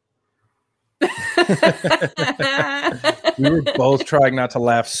this? We were both trying not to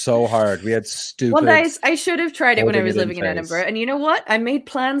laugh so hard. We had stupid... Well, guys, I should have tried it when I was living in face. Edinburgh. And you know what? I made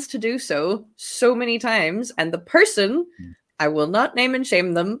plans to do so many times. And the person, I will not name and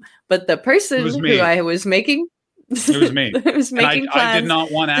shame them, but the person who I was making... It was me. I was making plans. I did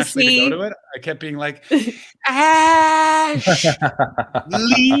not want Ashley to go to it. I kept being like, Ash,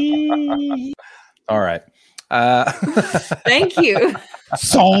 Lee. All right. Thank you.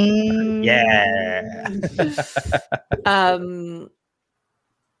 Song. Yeah.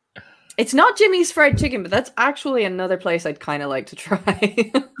 It's not Jimmy's Fried Chicken, but that's actually another place I'd kind of like to try.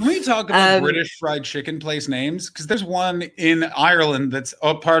 Can we talk about British fried chicken place names? Because there's one in Ireland that's,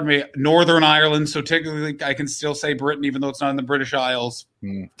 Northern Ireland. So technically I can still say Britain, even though it's not in the British Isles.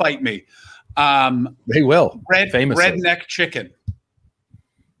 Fight me. They will. Famously. Redneck chicken.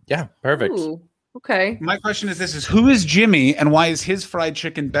 Yeah, perfect. Ooh, okay. My question is who is Jimmy and why is his fried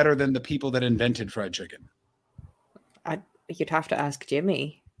chicken better than the people that invented fried chicken? You'd have to ask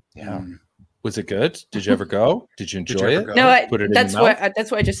Jimmy. Yeah. Was it good? Did you ever go? Did you enjoy it? No, Put it in that's your mouth?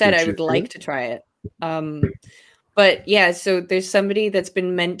 what I just said. I would like to try it. But yeah, so there's somebody that's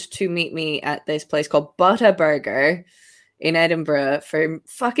been meant to meet me at this place called Butterburger in Edinburgh for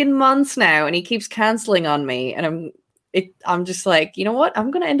fucking months now, and he keeps canceling on me, and I'm just like, you know what?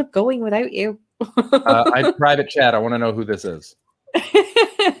 I'm gonna end up going without you. I private chat. I want to know who this is.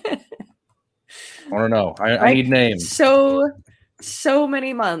 I want to know. I need names. So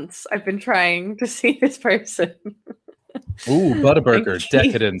many months I've been trying to see this person. Ooh, Butterburger,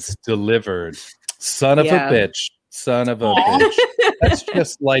 decadence delivered. Son of a bitch. Son of a bitch. That's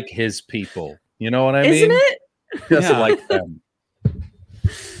just like his people. You know what I mean? Isn't it? Just like them.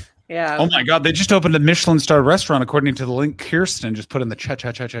 Yeah. Oh my God. They just opened a Michelin star restaurant, according to the link Kirsten just put in the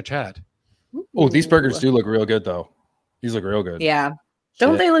chat. Oh, these burgers do look real good, though. These look real good. Yeah.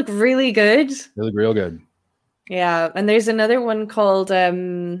 Don't they look really good? They look real good. Yeah. And there's another one called,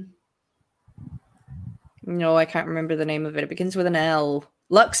 no, I can't remember the name of it. It begins with an L.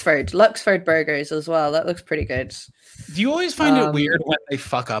 Luxford burgers as well. That looks pretty good. Do you always find it weird when they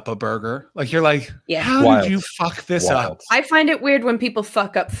fuck up a burger? Like you're like, yeah, how did you fuck this up? I find it weird when people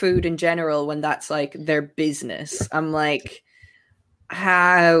fuck up food in general when that's like their business. I'm like,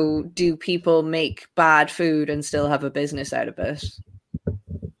 how do people make bad food and still have a business out of it?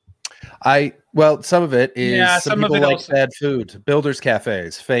 Well, some of it is some people like also bad food. Builders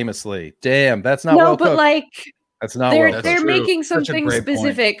cafes, famously. Damn, that's not well cooked. Like that's not they're making something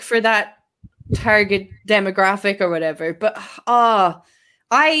specific for that target demographic or whatever. But I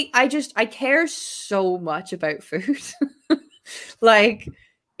care so much about food. Like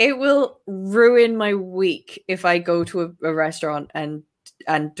it will ruin my week if I go to a restaurant and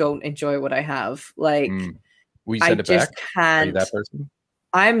don't enjoy what I have. Like will you send it back? Can't. Are you that person?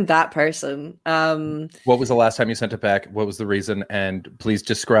 I'm that person. What was the last time you sent it back? What was the reason? And please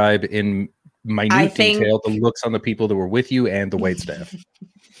describe in minute detail the looks on the people that were with you and the waitstaff.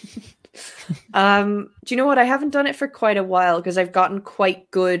 Do you know what? I haven't done it for quite a while because I've gotten quite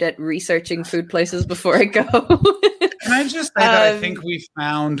good at researching food places before I go. Can I just say that I think we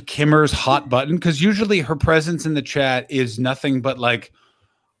found Kimmer's hot button? Because usually her presence in the chat is nothing but like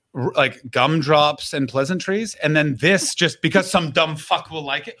gumdrops and pleasantries, and then this just because some dumb fuck will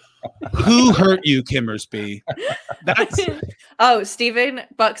like it. Who hurt you, Kimmersby? That's Stephen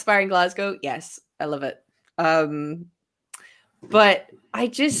Bucksbar in Glasgow. Yes, I love it. But I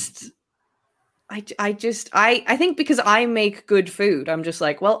think because I make good food, I'm just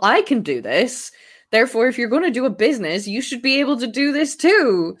like, well, I can do this. Therefore, if you're going to do a business, you should be able to do this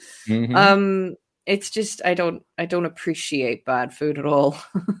too. Mm-hmm. It's just I don't appreciate bad food at all.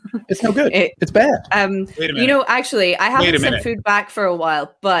 It's no good. It's bad. You know, actually, I haven't sent food back for a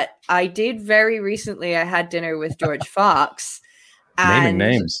while, but I did very recently. I had dinner with George Fox. Naming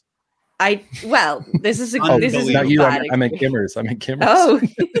names. This is not you. I meant Kimmer's. Oh,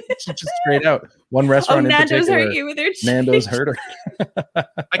 just straight out. One restaurant in Nando's particular. hurt you with their cheese. Nando's hurt her.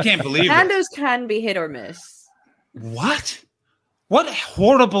 I can't believe Nando's can be hit or miss. What? What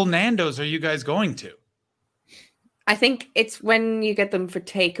horrible Nando's are you guys going to? I think it's when you get them for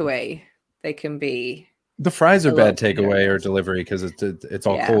takeaway, they can be. The fries are bad takeaway or delivery because it's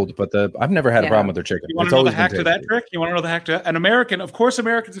all cold. But I've never had a problem with their chicken. You want to know the hack to that trick? You want to know the hack to an American? Of course,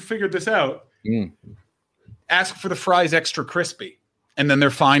 Americans have figured this out. Ask for the fries extra crispy, and then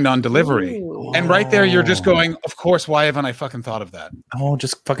they're fined on delivery. Ooh. And right there, you're just going, of course. Why haven't I fucking thought of that? Oh,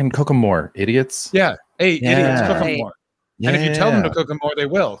 just fucking cook them more, idiots. Yeah, idiots, cook them more. Yeah. And if you tell them to cook them more, they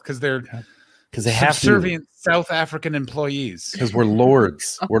will because they have subservient South African employees. Because we're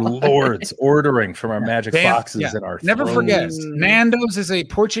lords. We're lords ordering from our magic boxes and our Never forget, Nando's is a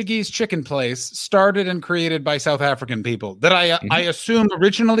Portuguese chicken place started and created by South African people that I assume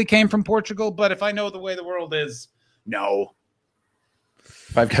originally came from Portugal. But if I know the way the world is, no.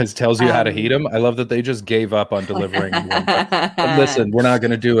 Five Guys tells you how to heat them. I love that they just gave up on delivering. Listen, we're not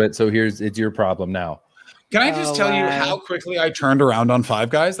going to do it. So it's your problem now. Can I just tell you how quickly I turned around on Five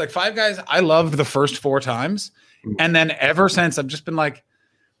Guys? Like Five Guys, I loved the first 4 times. And then ever since I've just been like,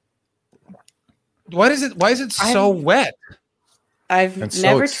 why is it so wet? I've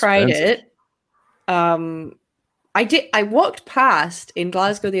never tried it. I walked past in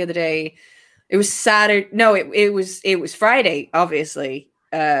Glasgow the other day. It was Saturday. No, it was Friday, obviously,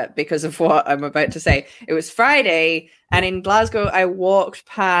 because of what I'm about to say. It was Friday, and in Glasgow, I walked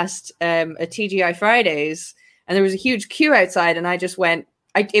past a TGI Fridays, and there was a huge queue outside, and I just went.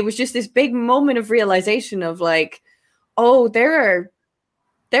 It was just this big moment of realization of like, oh, there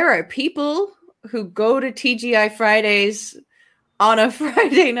are people who go to TGI Fridays on a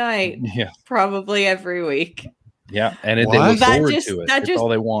Friday night, probably every week. Yeah, and they look forward to it. That's all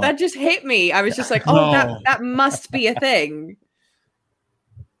they want. That just hit me. I was just like, oh, that must be a thing.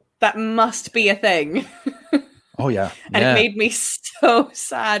 That must be a thing. Oh yeah. And it made me so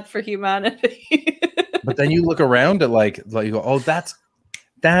sad for humanity. But then you look around at like you go, oh, that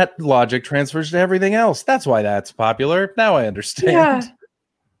logic transfers to everything else. That's why that's popular. Now I understand. Yeah.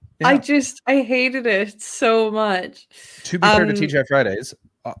 I hated it so much. To be fair to TGI Fridays,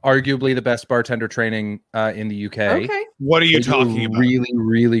 arguably the best bartender training in the UK. Okay. What are you talking about? Really,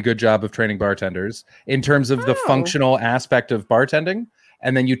 really good job of training bartenders in terms of the functional aspect of bartending.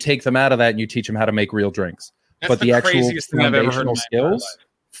 And then you take them out of that and you teach them how to make real drinks. That's but the actual foundational skills,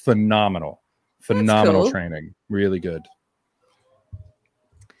 phenomenal cool. training. Really good.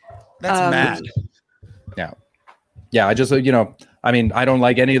 That's mad. Yeah. I just, I mean, I don't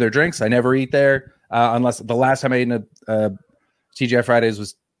like any of their drinks. I never eat there unless the last time I ate in a TGI Fridays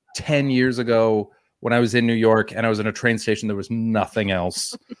was 10 years ago when I was in New York and I was in a train station. There was nothing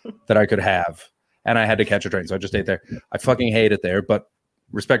else that I could have. And I had to catch a train. So I just ate there. I fucking hate it there, but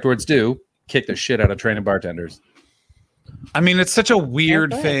respect where it's due. Kick the shit out of training bartenders. I mean, it's such a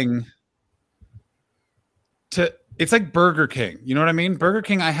weird thing it's like Burger King. You know what I mean? Burger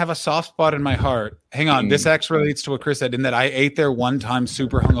King, I have a soft spot in my heart. Hang on. This actually relates to what Chris said in that I ate there one time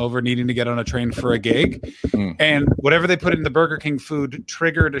super hungover, needing to get on a train for a gig. And whatever they put in the Burger King food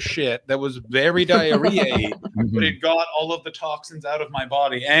triggered a shit that was very diarrhea-y, but it got all of the toxins out of my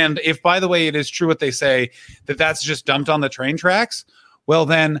body. And if, by the way, it is true what they say, that that's just dumped on the train tracks, well,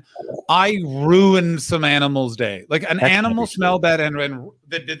 then I ruined some animal's day. Like an animal smelled that and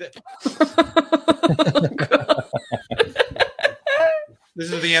that did that.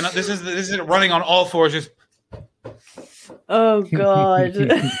 This is it running on all fours. Just oh god. Was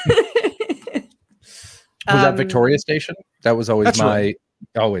that Victoria Station? That was always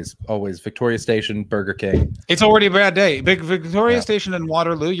always Victoria Station, Burger King. It's already a bad day. Victoria Station and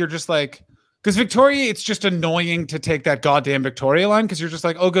Waterloo, you're just like, because Victoria, it's just annoying to take that goddamn Victoria line because you're just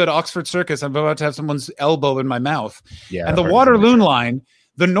like, oh, good, Oxford Circus. I'm about to have someone's elbow in my mouth. Yeah. And the Waterloo line,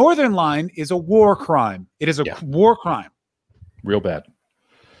 the Northern line, is a war crime. It is a war crime. Real bad.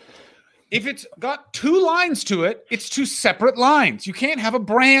 If it's got two lines to it, it's two separate lines. You can't have a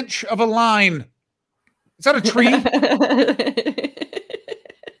branch of a line. Is that a tree?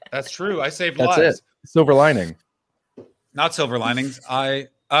 That's true. I saved lives. That's it. Silver lining. Not silver linings.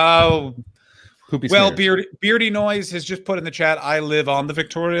 Beardy Noise has just put in the chat, I live on the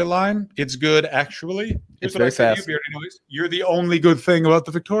Victoria line. It's good, actually. It's very fast. Beardy Noise. You're the only good thing about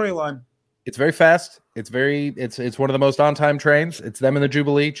the Victoria line. It's very fast. It's one of the most on-time trains. It's them and the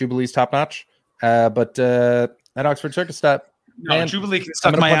Jubilee. Jubilee's top-notch. But at Oxford Circus stop. No, man, Jubilee can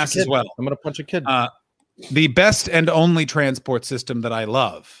suck my ass as well. I'm going to punch a kid. The best and only transport system that I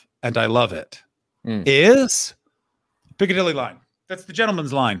love, and I love it, is Piccadilly line. That's the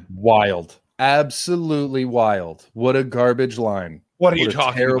gentleman's line. Wild. Absolutely wild. What a garbage line. What are you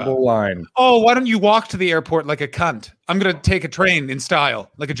talking terrible about? Line. Oh, why don't you walk to the airport like a cunt? I'm going to take a train in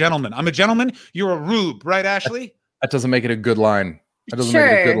style, like a gentleman. I'm a gentleman. You're a rube, right, Ashley? That doesn't make it a good line. That doesn't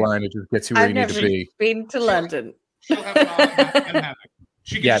make it a good line. It just gets you where you need to be. I've never been to London.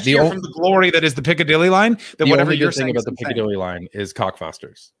 She can just hear from the glory that is the Piccadilly line. That the whatever only you're good thing saying about the Piccadilly line is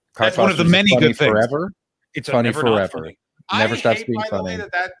Cockfosters. That's one of the many good things. Forever. It's funny forever. Funny. Never stops being funny.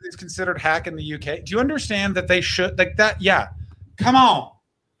 That is considered hack in the UK. Do you understand that they should like that? Yeah, come on.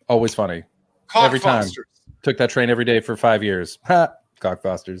 Always funny. Every time. Took that train every day for 5 years.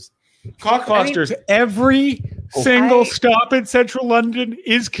 Cockfosters. Cockfosters. Every single stop in central London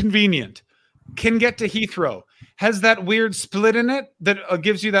is convenient. Can get to Heathrow. Has that weird split in it that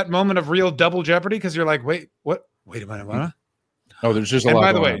gives you that moment of real double jeopardy because you're like, wait, what? Wait a minute, what? Oh, there's just a lot.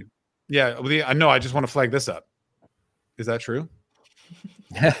 By the way, I know. I just want to flag this up. Is that true?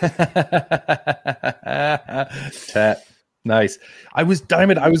 Nice. I was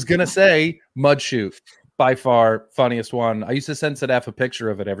gonna say Mud Shoot, by far funniest one. I used to send Sadaf a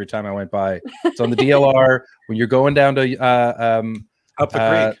picture of it every time I went by. It's on the DLR when you're going down to up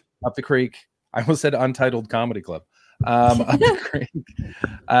the creek. I almost said Untitled Comedy Club. Up the creek.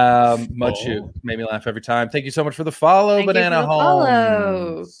 Mud Shoot made me laugh every time. Thank you so much for the follow, Thank Banana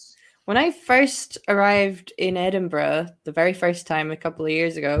Holmes. When I first arrived in Edinburgh, the very first time a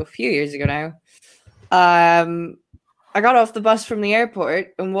few years ago now, I got off the bus from the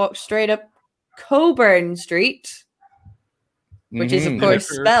airport and walked straight up Cockburn Street, which is, of course,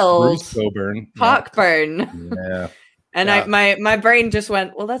 spelled Cockburn. Yeah. And my brain just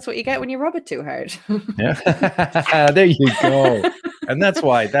went, well, that's what you get when you rub it too hard. Yeah. There you go. And that's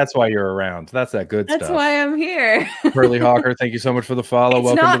why you're around. That's that good stuff. That's why I'm here. Pearly Hawker, thank you so much for the follow. It's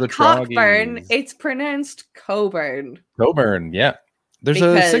welcome not to the Cockburn. Troggies. It's pronounced Coburn. Coburn, yeah. There's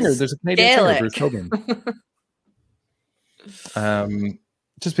a Canadian singer, Bruce Coburn.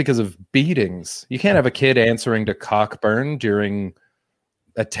 just because of beatings. You can't have a kid answering to Cockburn during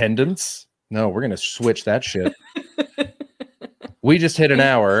attendance. No, we're going to switch that shit. We just hit an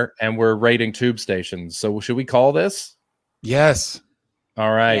hour and we're rating tube stations. So should we call this? Yes.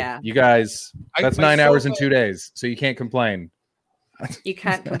 All right. Yeah. You guys, that's 9 hours and 2 days. So you can't complain. You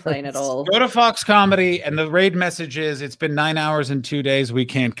can't complain at all. Go to Fox Comedy, and the raid message is, it's been 9 hours and 2 days. We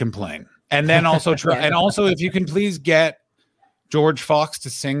can't complain. And then also try, and also if you can please get George Fox to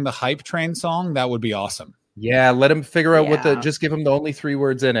sing the Hype Train song, that would be awesome. Yeah, let him figure out just give him the only 3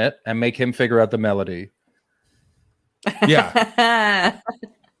 words in it and make him figure out the melody. Yeah.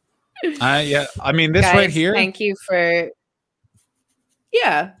 Yeah. I mean, this guys, right here. Thank you for.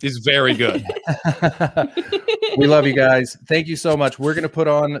 Is very good. We love you guys. Thank you so much. We're going to put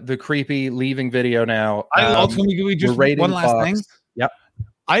on the creepy leaving video now. We just one last thing. Yep.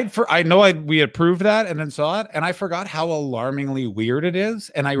 I know we approved that and then saw it, and I forgot how alarmingly weird it is,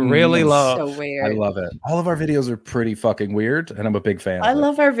 and I really love. So weird. I love it. All of our videos are pretty fucking weird, and I'm a big fan. I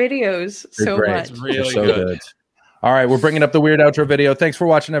love our videos so much. It's really so good. All right, we're bringing up the weird outro video. Thanks for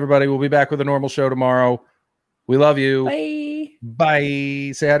watching, everybody. We'll be back with a normal show tomorrow. We love you. Bye.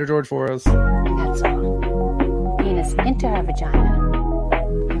 Bye. Say hi to George for us. And that's all. Penis into her vagina.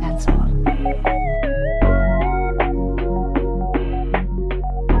 And that's all. And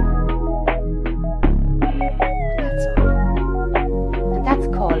that's all. And that's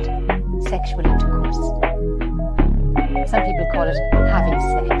called sexual intercourse. Some people call it having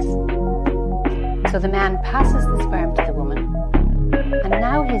sex. So the man passes the sperm to the woman, and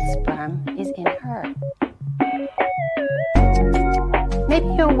now his sperm is in her. Maybe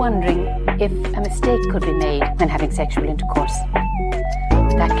you're wondering if a mistake could be made when having sexual intercourse.